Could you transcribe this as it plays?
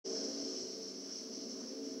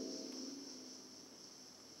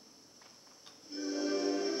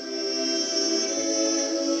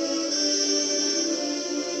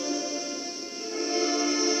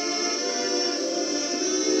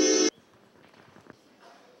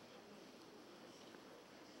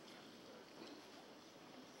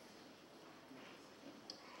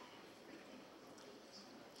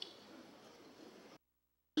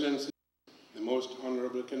Most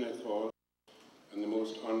Honourable Kenneth Hall and the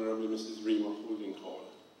Most Honourable Mrs. Rima Holding Hall,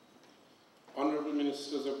 Honourable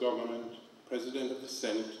Ministers of Government, President of the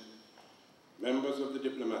Senate, members of the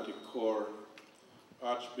Diplomatic Corps,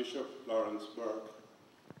 Archbishop Lawrence Burke,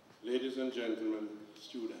 ladies and gentlemen,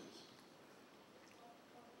 students.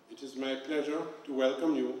 It is my pleasure to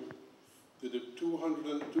welcome you to the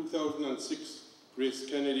 2006 Grace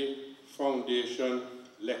Kennedy Foundation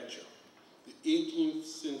Lecture, the 18th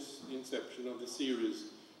since the inception of the series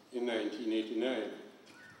in 1989.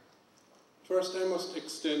 First, I must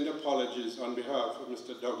extend apologies on behalf of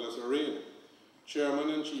Mr. Douglas Maureen, Chairman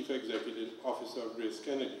and Chief Executive Officer of Grace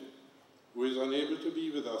Kennedy, who is unable to be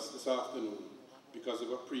with us this afternoon because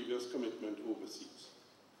of a previous commitment overseas.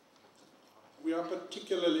 We are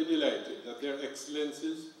particularly delighted that Their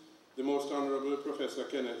Excellencies, the Most Honourable Professor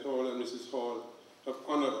Kenneth Hall and Mrs. Hall, have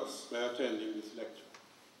honoured us by attending this lecture.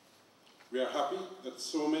 We are happy that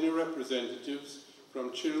so many representatives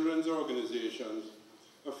from children's organisations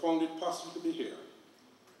have found it possible to be here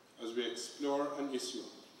as we explore an issue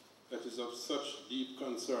that is of such deep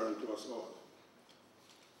concern to us all.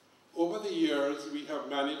 Over the years, we have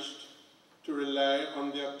managed to rely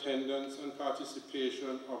on the attendance and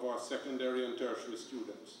participation of our secondary and tertiary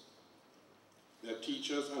students, their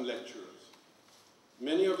teachers and lecturers.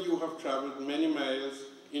 Many of you have travelled many miles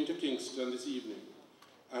into Kingston this evening,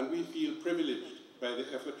 and we feel privileged by the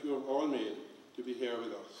effort you have all made to be here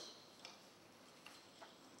with us.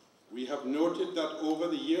 We have noted that over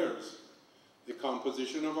the years, the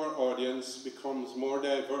composition of our audience becomes more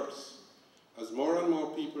diverse as more and more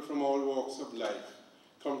people from all walks of life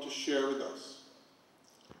come to share with us.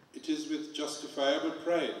 It is with justifiable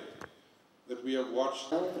pride that we have watched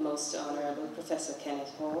the Most Honourable Professor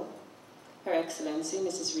Kenneth Hall, Her Excellency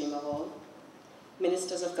Mrs. Rima Hall,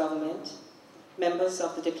 Ministers of Government, members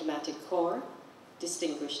of the Diplomatic Corps,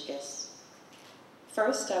 distinguished guests.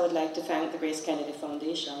 First, I would like to thank the Grace Kennedy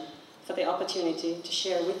Foundation for the opportunity to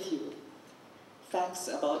share with you facts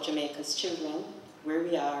about Jamaica's children, where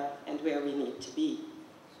we are and where we need to be.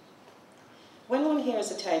 When one hears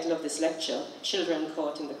the title of this lecture, Children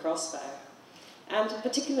Caught in the Crossfire, and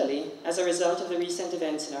particularly as a result of the recent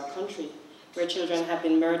events in our country, where children have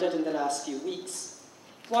been murdered in the last few weeks,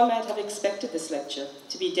 one might have expected this lecture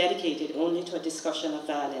to be dedicated only to a discussion of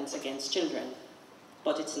violence against children,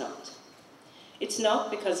 but it's not. It's not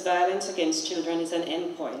because violence against children is an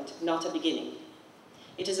endpoint, not a beginning.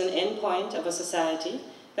 It is an endpoint of a society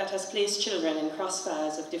that has placed children in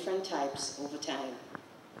crossfires of different types over time.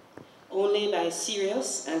 Only by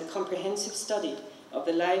serious and comprehensive study of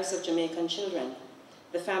the lives of Jamaican children,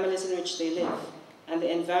 the families in which they live, and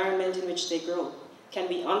the environment in which they grow, can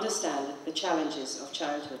we understand the challenges of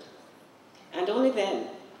childhood. And only then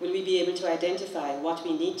will we be able to identify what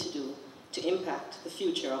we need to do to impact the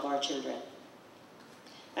future of our children.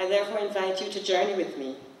 I therefore invite you to journey with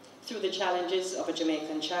me through the challenges of a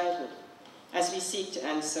Jamaican childhood as we seek to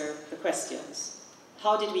answer the questions: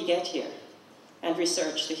 how did we get here? And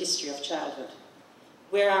research the history of childhood.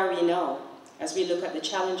 Where are we now as we look at the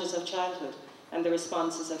challenges of childhood and the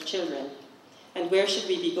responses of children? And where should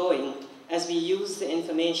we be going as we use the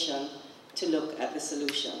information to look at the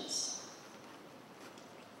solutions?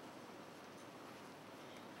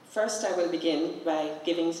 First, I will begin by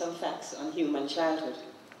giving some facts on human childhood.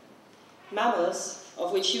 Mammals,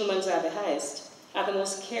 of which humans are the highest, are the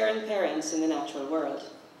most caring parents in the natural world.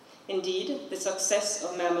 Indeed, the success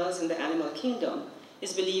of mammals in the animal kingdom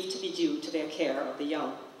is believed to be due to their care of the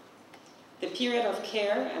young. The period of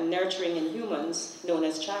care and nurturing in humans, known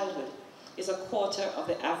as childhood, is a quarter of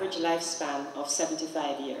the average lifespan of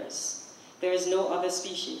 75 years. There is no other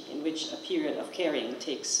species in which a period of caring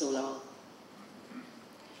takes so long.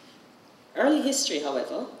 Early history,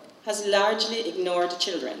 however, has largely ignored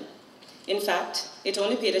children. In fact, it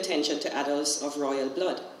only paid attention to adults of royal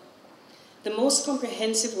blood. The most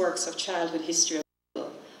comprehensive works of childhood history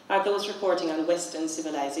are those reporting on Western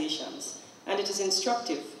civilizations, and it is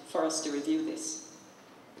instructive for us to review this.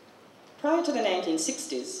 Prior to the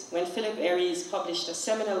 1960s, when Philip Aries published a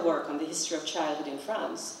seminal work on the history of childhood in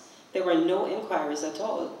France, there were no inquiries at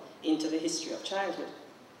all into the history of childhood.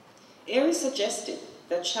 Aries suggested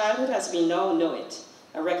that childhood as we now know it,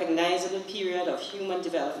 a recognizable period of human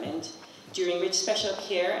development during which special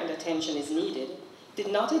care and attention is needed,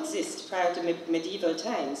 did not exist prior to medieval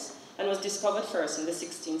times and was discovered first in the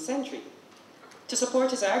 16th century. To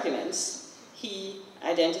support his arguments, he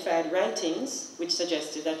identified writings which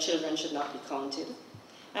suggested that children should not be counted,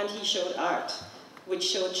 and he showed art which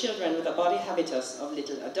showed children with a body habitus of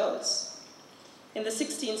little adults. In the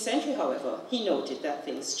 16th century, however, he noted that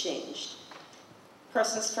things changed.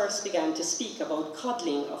 Persons first began to speak about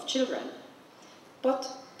coddling of children, But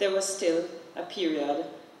there was still a period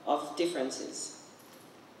of differences.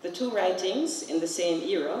 The two writings in the same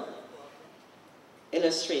era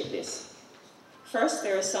illustrate this. First,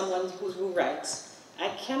 there is someone who writes, "I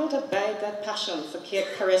cannot abide that passion for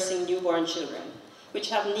caressing newborn children, which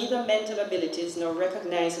have neither mental abilities nor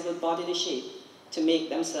recognizable bodily shape to make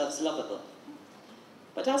themselves lovable."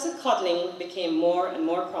 But as the coddling became more and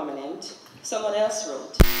more prominent, someone else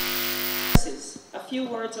wrote, "A few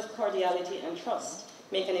words of cordiality and trust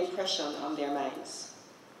make an impression on their minds."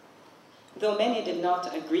 Though many did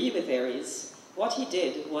not agree with Aries, what he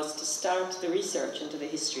did was to start the research into the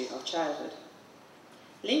history of childhood.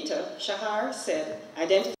 Later, Shahar said,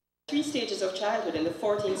 identified 3 stages of childhood in the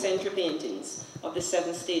 14th century paintings of the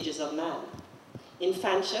 7 stages of man.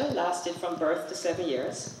 Infantia lasted from birth to 7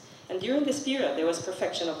 years, and during this period there was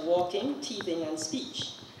perfection of walking, teething, and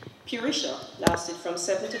speech. Puritia lasted from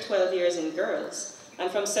 7 to 12 years in girls,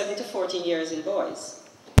 and from 7 to 14 years in boys.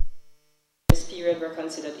 This period were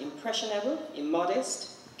considered impressionable, immodest,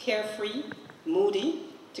 carefree, moody,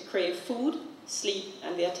 to crave food, sleep,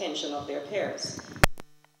 and the attention of their peers.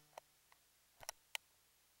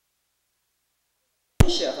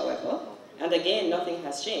 However, and again nothing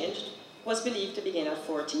has changed, was believed to begin at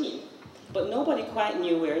 14, but nobody quite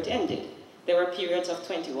knew where it ended. There were periods of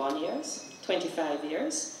 21 years, 25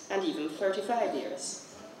 years, and even 35 years.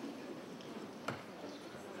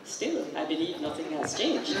 Still, I believe nothing has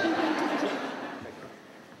changed.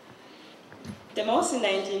 DeMoss in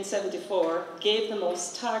 1974 gave the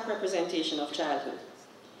most stark representation of childhood.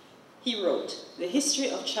 He wrote, "The history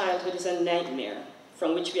of childhood is a nightmare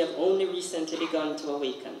from which we have only recently begun to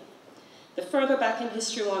awaken. The further back in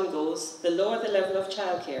history one goes, the lower the level of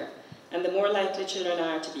childcare, and the more likely children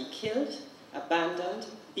are to be killed, abandoned,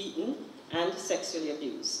 beaten, and sexually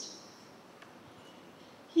abused."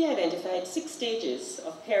 He identified 6 stages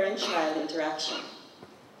of parent-child interaction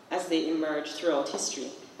as they emerge throughout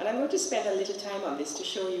history. And I'm going to spend a little time on this to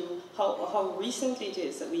show you how recently it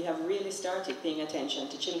is that we have really started paying attention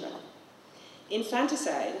to children.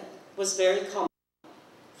 Infanticide was very common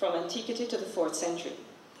from antiquity to the 4th century,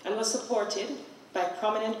 and was supported by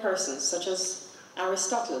prominent persons such as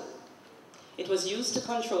Aristotle. It was used to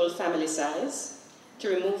control family size, to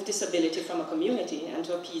remove disability from a community, and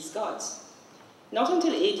to appease gods. Not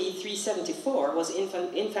until AD 374 was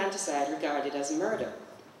infanticide regarded as murder.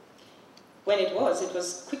 When it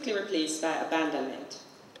was quickly replaced by abandonment.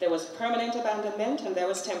 There was permanent abandonment and there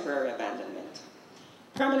was temporary abandonment.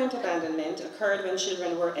 Permanent abandonment occurred when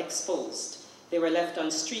children were exposed. They were left on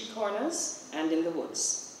street corners and in the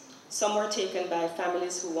woods. Some were taken by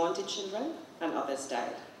families who wanted children, and others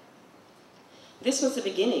died. This was the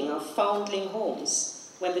beginning of foundling homes,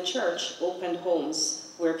 when the church opened homes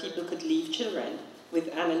where people could leave children with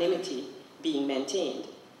anonymity being maintained.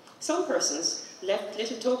 Some persons left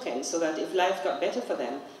little tokens so that if life got better for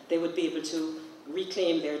them, they would be able to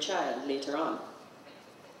reclaim their child later on.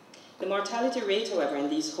 The mortality rate, however, in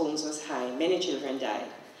these homes was high. Many children died.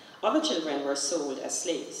 Other children were sold as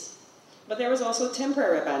slaves. But there was also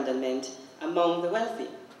temporary abandonment among the wealthy.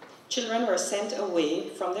 Children were sent away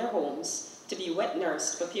from their homes to be wet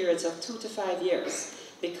nursed for periods of 2 to 5 years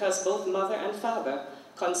because both mother and father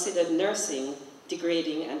considered nursing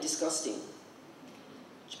degrading and disgusting.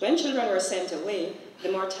 When children were sent away,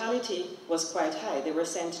 the mortality was quite high. They were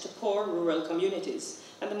sent to poor rural communities,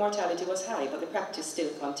 and the mortality was high, but the practice still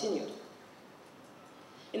continued.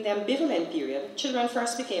 In the ambivalent period, children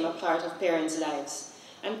first became a part of parents' lives,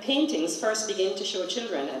 and paintings first began to show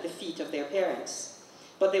children at the feet of their parents.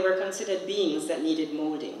 But they were considered beings that needed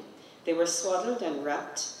molding. They were swaddled and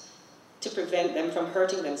wrapped to prevent them from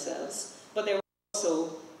hurting themselves, but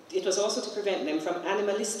it was also to prevent them from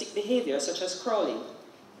animalistic behavior such as crawling.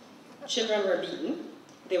 Children were beaten,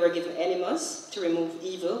 they were given enemas to remove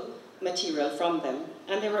evil material from them,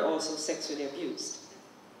 and they were also sexually abused.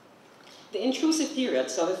 The intrusive period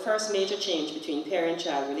saw the first major change between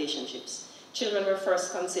parent-child relationships. Children were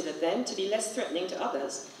first considered then to be less threatening to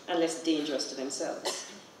others and less dangerous to themselves.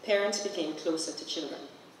 Parents became closer to children,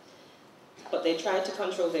 but they tried to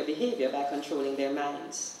control their behavior by controlling their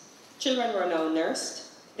minds. Children were now nursed,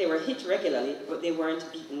 they were hit regularly, but they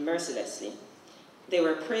weren't beaten mercilessly. They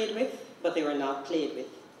were prayed with, but they were not played with.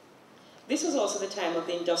 This was also the time of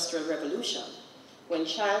the Industrial Revolution, when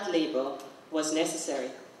child labor was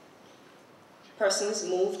necessary. Persons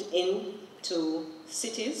moved into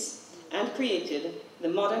cities and created the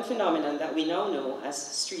modern phenomenon that we now know as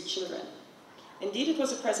street children. Indeed, it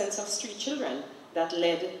was the presence of street children that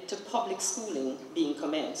led to public schooling being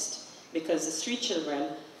commenced, because the street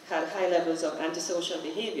children had high levels of antisocial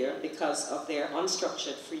behavior because of their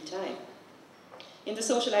unstructured free time. In the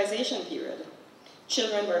socialization period,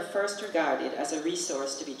 children were first regarded as a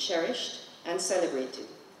resource to be cherished and celebrated.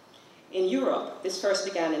 In Europe, this first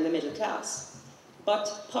began in the middle class,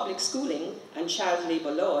 but public schooling and child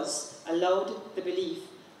labor laws allowed the belief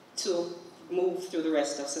to move through the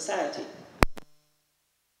rest of society.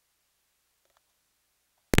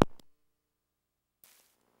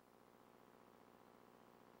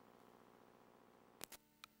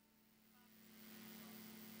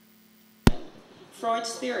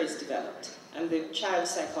 Freud's theories developed, and the child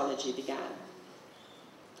psychology began.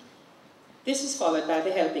 This was followed by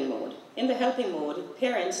the helping mode. In the helping mode,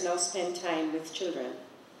 parents now spend time with children,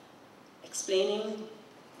 explaining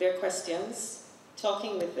their questions,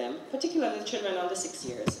 talking with them, particularly children under 6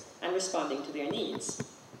 years, and responding to their needs.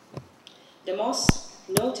 DeMoss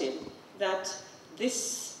noted that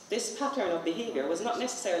this pattern of behavior was not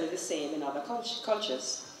necessarily the same in other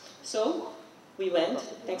cultures. So we went,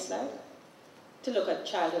 next slide, to look at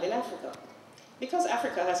childhood in Africa. Because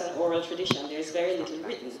Africa has an oral tradition, there is very little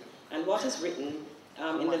written, and what is written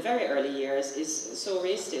in the very early years is so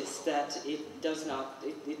racist that it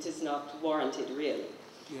is not warranted, really.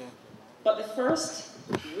 Yeah. But the first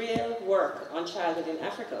real work on childhood in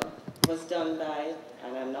Africa was done by,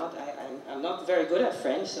 and I'm not very good at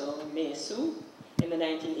French, so Mesu, in the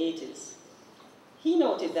 1980s. He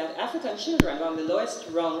noted that African children were on the lowest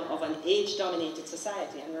rung of an age-dominated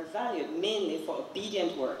society and were valued mainly for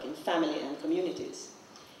obedient work in family and communities.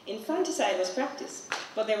 Infanticide was practiced,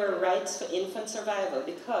 but there were rights for infant survival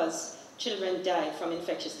because children died from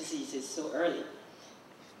infectious diseases so early.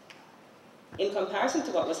 In comparison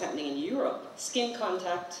to what was happening in Europe, skin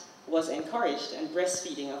contact was encouraged and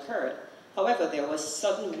breastfeeding occurred. However, there was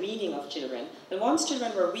sudden weaning of children, and once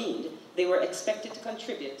children were weaned, they were expected to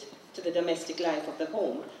contribute to the domestic life of the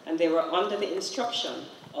home, and they were under the instruction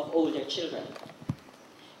of older children.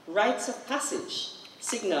 Rites of passage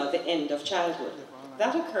signal the end of childhood.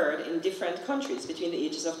 That occurred in different countries between the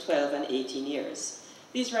ages of 12 and 18 years.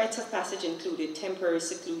 These rites of passage included temporary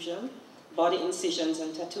seclusion, body incisions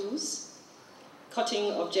and tattoos,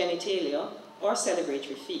 cutting of genitalia, or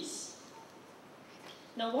celebratory feasts.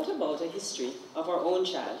 Now, what about a history of our own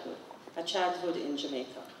childhood, a childhood in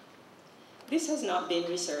Jamaica? This has not been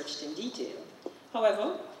researched in detail.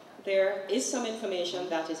 However, there is some information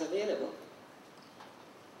that is available.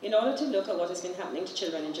 In order to look at what has been happening to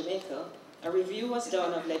children in Jamaica, a review was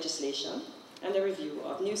done of legislation and a review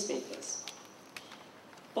of newspapers.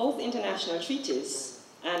 Both international treaties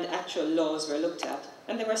and actual laws were looked at,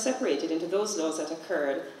 and they were separated into those laws that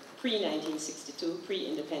occurred pre-1962,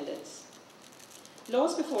 pre-independence.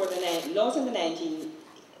 Laws in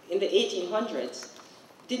the 1800s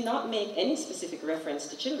did not make any specific reference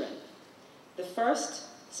to children. The first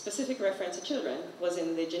specific reference to children was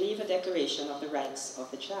in the Geneva Declaration of the Rights of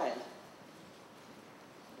the Child.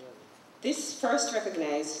 This first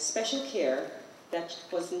recognized special care that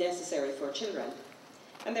was necessary for children,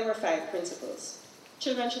 and there were 5 principles.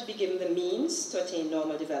 Children should be given the means to attain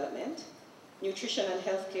normal development. Nutrition and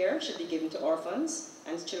health care should be given to orphans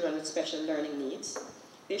and children with special learning needs.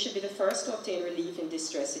 They should be the first to obtain relief in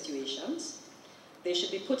distress situations. They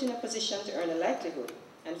should be put in a position to earn a livelihood.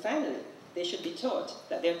 And finally, they should be taught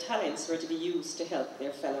that their talents were to be used to help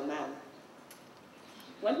their fellow man.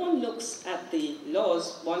 When one looks at the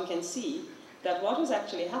laws, one can see that what was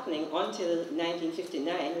actually happening until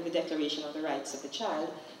 1959 with the Declaration of the Rights of the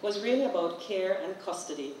Child was really about care and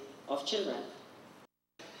custody of children.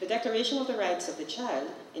 The Declaration of the Rights of the Child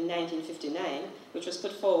in 1959, which was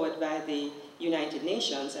put forward by the United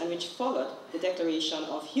Nations and which followed the Declaration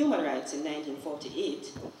of Human Rights in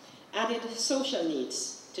 1948, added social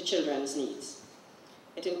needs to children's needs.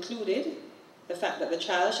 It included the fact that the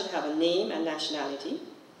child should have a name and nationality,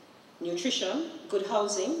 nutrition, good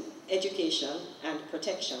housing, education, and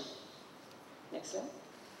protection. Next slide.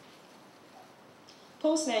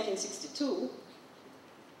 Post-1962,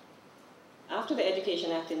 after the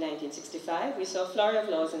Education Act in 1965, we saw a flurry of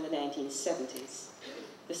laws in the 1970s.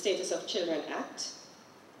 The Status of Children Act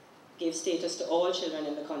gave status to all children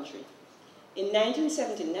in the country. In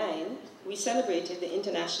 1979, we celebrated the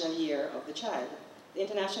International Year of the Child. The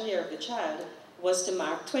International Year of the Child was to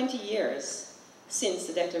mark 20 years since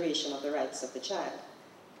the Declaration of the Rights of the Child.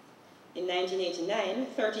 In 1989,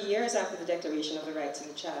 30 years after the Declaration of the Rights of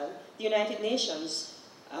the Child, the United Nations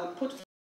put